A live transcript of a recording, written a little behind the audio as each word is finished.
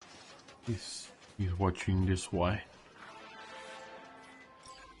He's watching this way.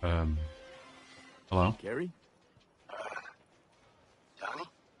 Hello? Kerry? Johnny?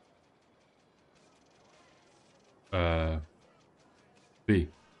 B.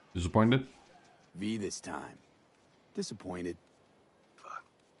 Disappointed? V this time. Disappointed. Fuck.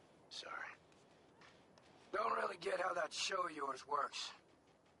 Sorry. Don't really get how that show of yours works.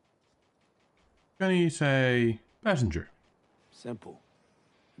 Can he say passenger? Simple.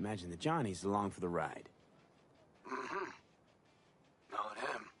 Imagine the Johnny's along for the ride. Mm-hmm. Knowing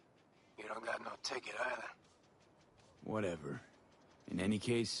him, you don't got no ticket either. Whatever. In any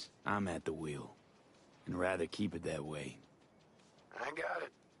case, I'm at the wheel. And rather keep it that way. I got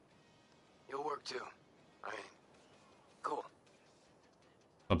it. You'll work too. I mean, cool.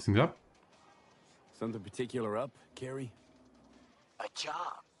 Something's up? Something particular up, Kerry? A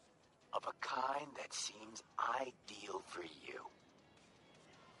job of a kind that seems ideal for you.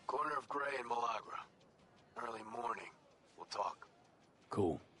 Corner of Gray and Malagra. Early morning. We'll talk.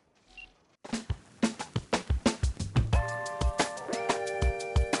 Cool.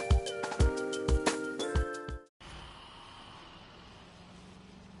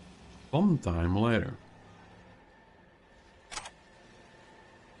 Sometime later.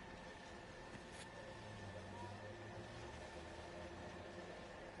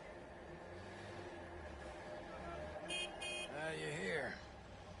 You're here.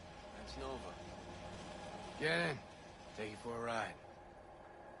 That's Nova. Get in. Take you for a ride.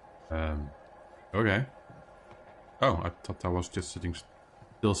 Okay. Oh, I thought I was just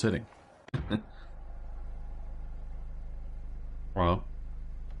still sitting. Well.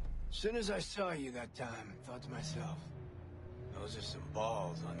 As soon as I saw you that time, I thought to myself, those are some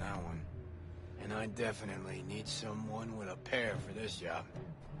balls on that one. And I definitely need someone with a pair for this job.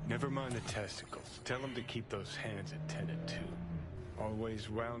 Never mind the testicles. Tell him to keep those hands attended to. Always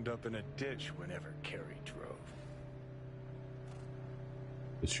wound up in a ditch whenever Kerry drove.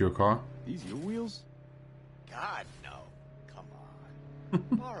 It's your car? These your wheels? God, no. Come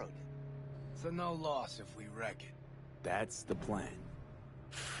on. Borrowed it. So no loss if we wreck it. That's the plan.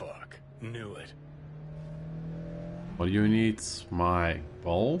 Fuck. Knew it. What do you need my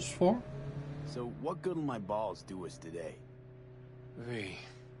balls for? So what good will my balls do us today? V,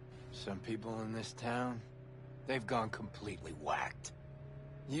 some people in this town, they've gone completely whacked.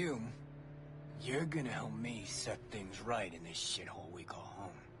 You're gonna help me set things right in this shithole we call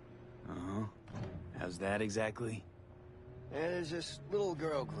home. Uh-huh. How's that exactly? Yeah, there's this little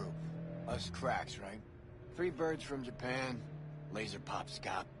girl group. Us cracks, right? 3 birds from Japan, laser pop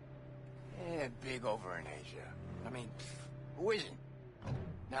scop. Yeah, big over in Asia. I mean, who isn't?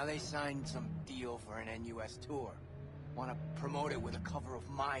 Now they signed some deal for an NUS tour. Want to promote it with a cover of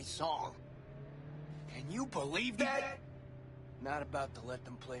my song. Can you believe that? Not about to let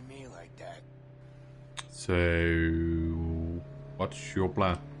them play me like that. So, what's your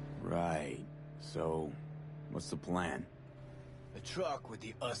plan? Right. So, what's the plan? The truck with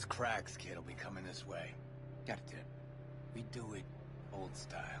the Us Cracks kid will be coming this way. Got a tip. We do it old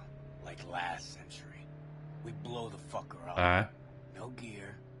style, like last century. We blow the fucker up. No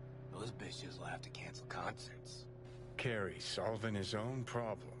gear. Those bitches will have to cancel concerts. Kerry solving his own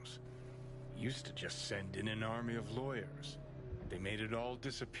problems. Used to just send in an army of lawyers. They made it all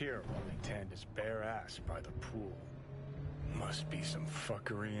disappear while he tanned his bare ass by the pool. Must be some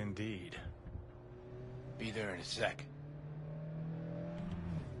fuckery indeed. Be there in a sec.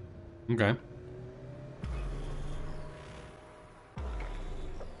 Okay.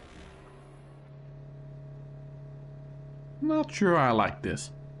 Not sure I like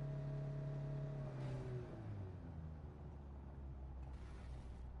this.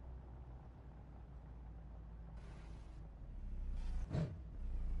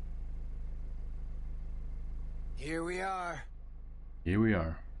 Here we are. Here we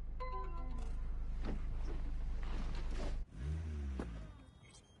are.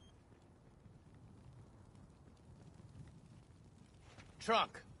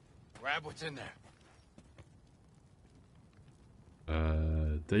 Trunk. Grab what's in there.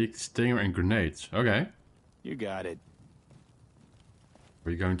 Take stinger and grenades. Okay. You got it.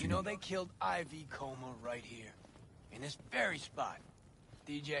 Where are you going to? You know they killed Ivy Coma right here. In this very spot.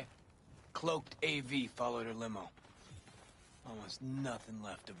 DJ, cloaked AV followed her limo. Almost nothing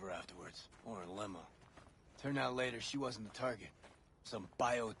left of her afterwards. Or her limo. Turned out later she wasn't the target. Some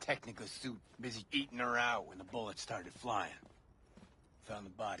Biotechnica suit busy eating her out when the bullets started flying. Found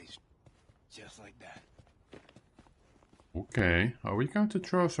the bodies. Just like that. Okay. Are we going to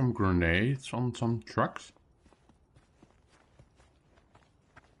throw some grenades on some trucks?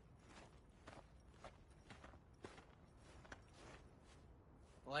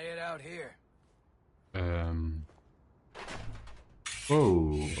 Lay it out here.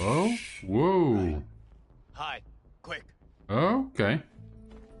 Whoa. Oh. Whoa. Hide. Quick. Okay.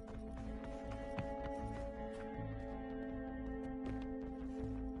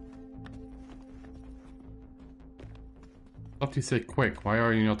 Thought you said quick. Why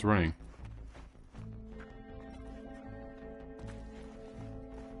are you not running?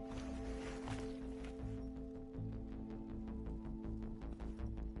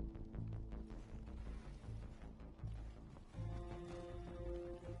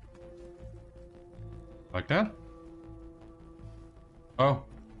 Like that? Oh,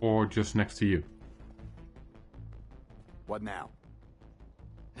 or just next to you. What now?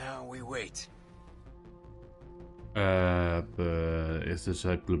 Now we wait. Is this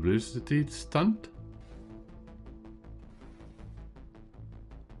a publicity stunt?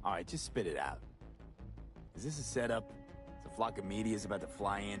 Alright, just spit it out. Is this a setup? Is a flock of media's about to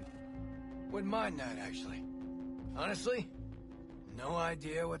fly in? Wouldn't mind that, actually. Honestly, no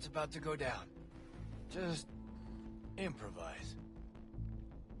idea what's about to go down. Just improvise.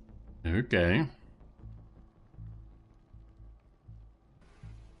 Okay.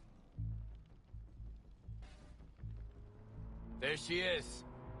 There she is,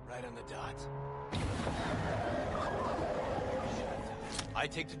 right on the dot. I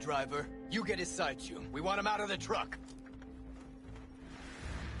take the driver, you get his side shoe. We want him out of the truck.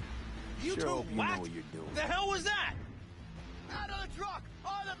 You sure hope you know what you're doing. The hell was that? Out of the truck!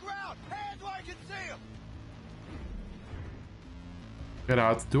 On the ground! Hands where I can see him! Get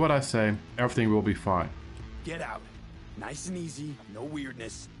out. Do what I say. Everything will be fine. Get out. Nice and easy, no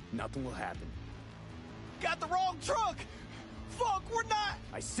weirdness, nothing will happen. Got the wrong truck! Fuck, we're not!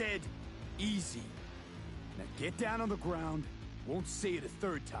 I said easy. Now get down on the ground. Won't say it a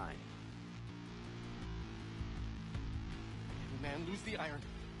third time. Man, lose the iron.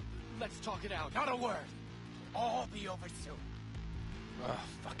 Let's talk it out. Not a word. All be over soon. Oh,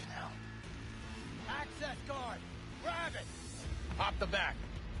 fucking hell. Access guard! Grab it! Pop the back.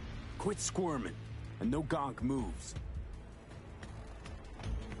 Quit squirming, and no gonk moves.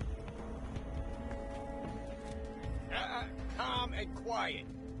 Calm and quiet.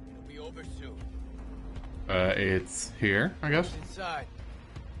 It'll be over soon. It's here, I guess. Inside.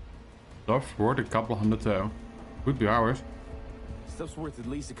 Stuff worth a couple hundred could be ours. Stuff's worth at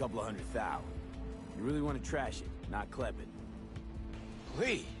least a couple of 100,000. You really want to trash it, not clip it.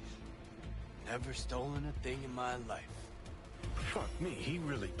 Please. Never stolen a thing in my life. Fuck me, he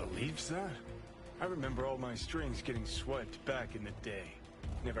really believes that? I remember all my strings getting swiped back in the day.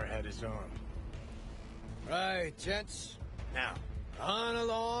 Never had his own. Right, gents. Now, run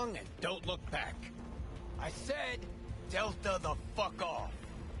along and don't look back. I said, Delta the fuck off.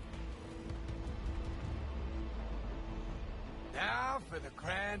 Now for the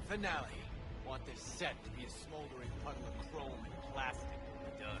grand finale. Want this set to be a smoldering puddle of chrome and plastic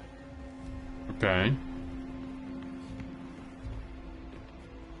when we're done. Okay.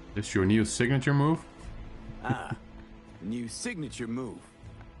 This your new signature move? Ah, new signature move.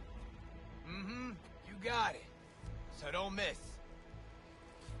 Mm-hmm, you got it. So don't miss.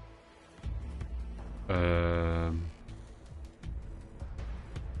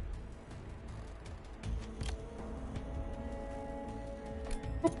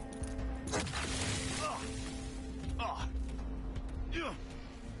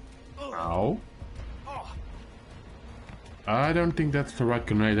 Ow. I don't think that's the right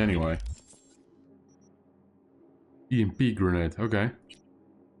grenade anyway. EMP grenade, okay.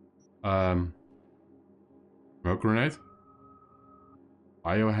 Smoke grenade?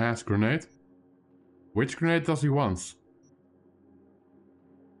 Biohazard grenade? Which grenade does he want?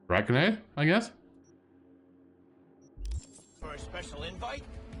 Frag grenade, I guess? For a special invite?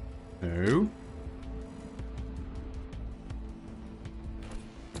 No.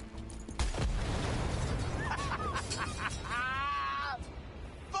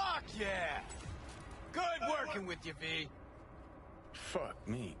 Fuck yeah! Good working with you, V. Fuck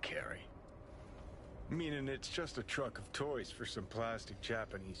me, Kerry. Meaning it's just a truck of toys for some plastic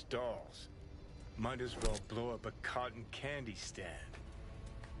Japanese dolls. Might as well blow up a cotton candy stand.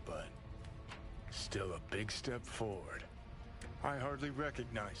 But still a big step forward. I hardly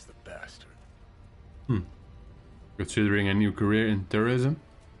recognize the bastard. Considering a new career in terrorism?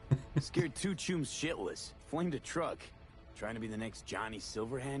 Scared two chooms shitless. Flamed a truck. Trying to be the next Johnny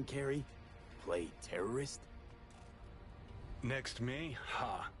Silverhand, Kerry? Play terrorist? Next me?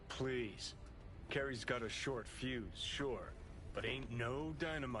 Ha, please. Kerry's got a short fuse, sure. But ain't no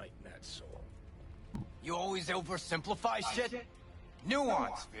dynamite in that soul. You always oversimplify shit?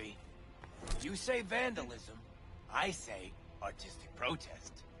 Nuance, V. You say vandalism, I say artistic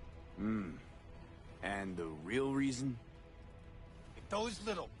protest. And the real reason? If those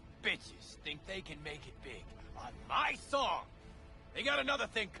little bitches think they can make it big on my song, they got another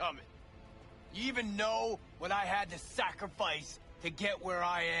thing coming. You even know what I had to sacrifice to get where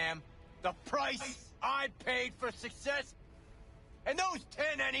I am? The price I paid for success? And those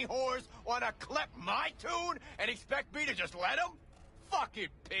 10 any whores want to clip my tune and expect me to just let them? Fucking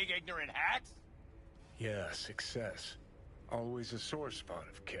pig ignorant hacks! Yeah, success. Always a sore spot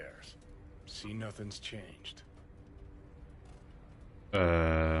of cares. See, nothing's changed.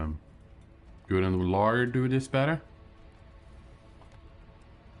 Couldn't lawyer do this better?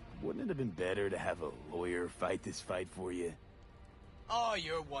 Wouldn't it have been better to have a lawyer fight this fight for you? Oh,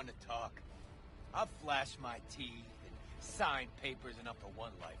 you're one to talk. I'll flash my teeth and sign papers enough for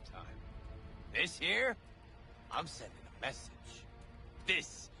one lifetime. This here, I'm sending a message.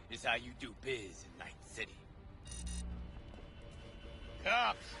 This is how you do biz in Night City.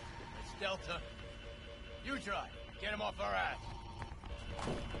 Cops! It's Delta. You drive. Get him off our ass.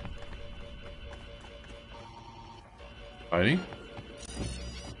 Fighting?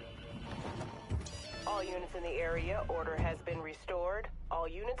 All units in the area, order has been restored. All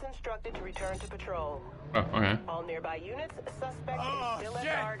units instructed to return to patrol. Oh, okay. All nearby units, suspect Oh, is still at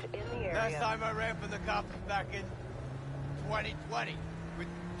shit! large in the area. Last time I ran from the cops was back in 2020. With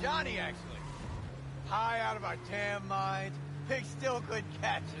Johnny, actually. High out of our damn minds. Pigs still couldn't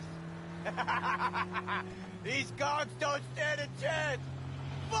catch us. These cops don't stand a chance!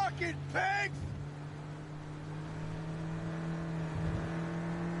 Fucking pigs!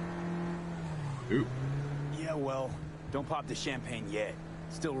 Ooh. Yeah, well, don't pop the champagne yet.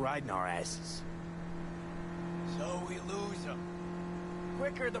 Still riding our asses. So we lose them.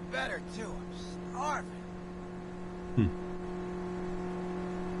 Quicker the better, too. I'm starving.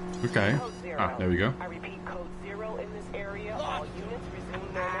 Okay. Code 0. Ah, there we go. I repeat, code 0 in this area. All units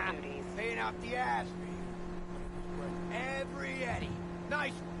resume normal duties. Paying off the ass for you. Every Eddie.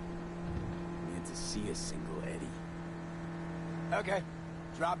 Nice one. Meant to see a single Eddie. Okay.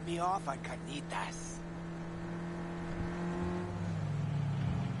 Drop me off at Carnitas.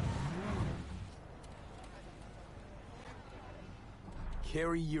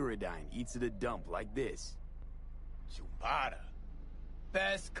 Kerry Eurodyne eats at a dump like this. Chubata.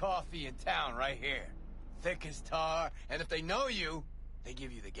 Best coffee in town right here. Thick as tar, and if they know you, they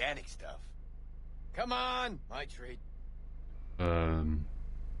give you the organic stuff. Come on, my treat.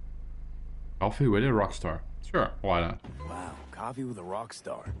 Coffee with a rock star. Sure, why not? Wow, coffee with a rock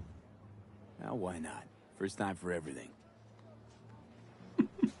star. Now, why not? First time for everything.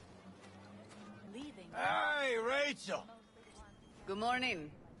 Hey, Rachel! Good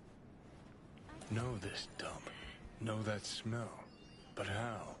morning. Know this dump. Know that smell. But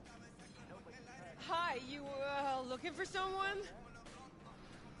how? Hi, you, looking for someone?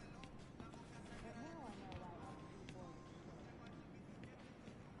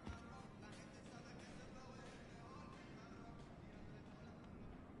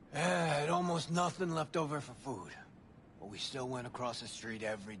 Had almost nothing left over for food. But we still went across the street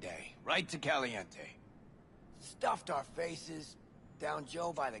every day. Right to Caliente. Stuffed our faces. Down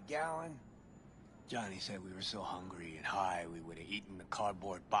Joe by the gallon. Johnny said we were so hungry and high we would have eaten the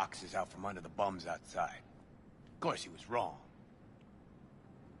cardboard boxes out from under the bums outside. Of course, he was wrong.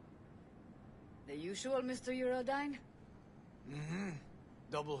 The usual, Mr. Eurodyne? Mm-hmm.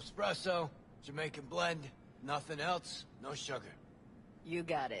 Double espresso, Jamaican blend, nothing else, no sugar. You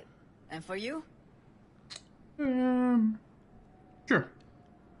got it. And for you? Sure.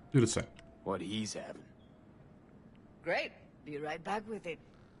 Do the same. What he's having. Great. Be right back with it.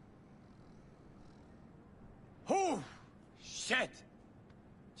 Whew! Shit!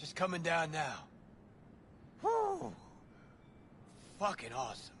 Just coming down now. Whew! Fucking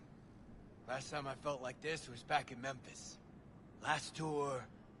awesome. Last time I felt like this was back in Memphis. Last tour,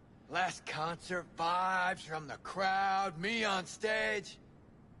 last concert, vibes from the crowd, me on stage.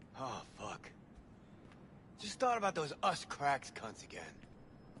 Oh, fuck. Just thought about those us cracks cunts again.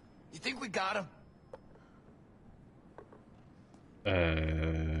 You think we got them?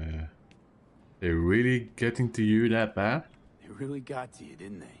 They're really getting to you that bad? They really got to you,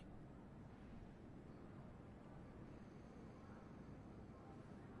 didn't they?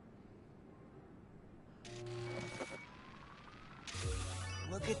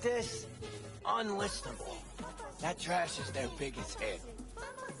 Look at this. Unlistenable. That trash is their biggest hit.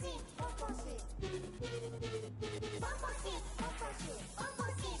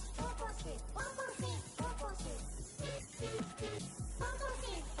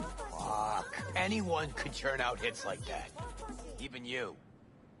 Fuck. Anyone could churn out hits like that. Even you.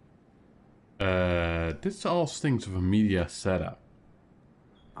 This all stinks of a media setup.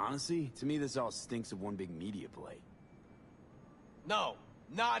 Honestly, to me this all stinks of one big media play. No,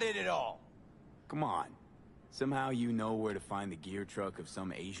 not it at all. Come on. Somehow you know where to find the gear truck of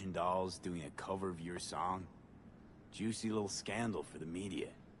some Asian dolls doing a cover of your song? Juicy little scandal for the media.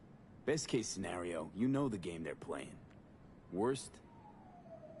 Best case scenario, you know the game they're playing. Worst,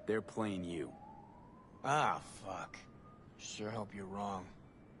 they're playing you. Ah, fuck. Sure hope you're wrong.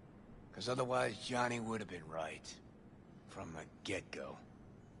 Because otherwise Johnny would have been right. From the get-go.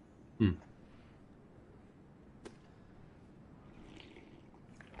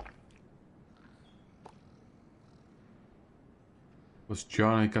 What's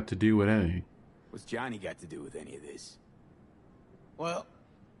Johnny got to do with anything? What's Johnny got to do with any of this? Well,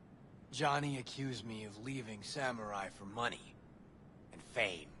 Johnny accused me of leaving Samurai for money. And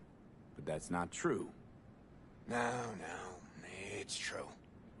fame. But that's not true. No, it's true.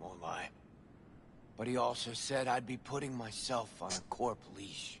 Won't lie. But he also said I'd be putting myself on a corp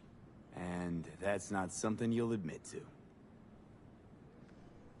leash. And that's not something you'll admit to.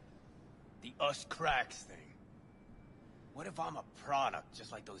 The us cracks thing. What if I'm a product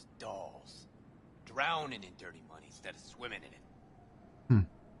just like those dolls? Drowning in dirty money instead of swimming in it.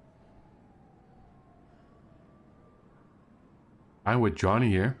 I'm with Johnny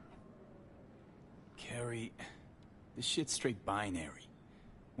here. Kerry, this shit's straight binary.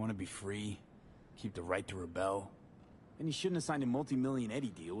 Want to be free, keep the right to rebel, and you shouldn't have signed a multi-million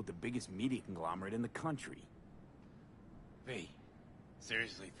Eddie deal with the biggest media conglomerate in the country. V,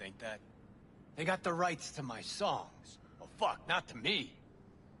 seriously think that? They got the rights to my songs. Well, fuck, not to me.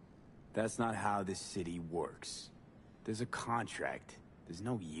 That's not how this city works. There's a contract. There's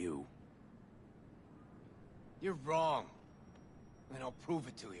no you. You're wrong. And I'll prove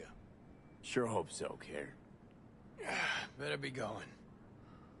it to you. Sure hope so, Kerr. Better be going.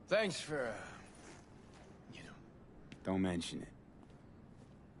 Thanks for, Don't mention it.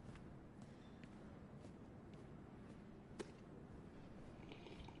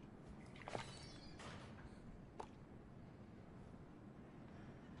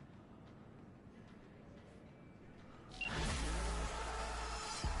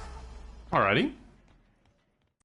 Alrighty.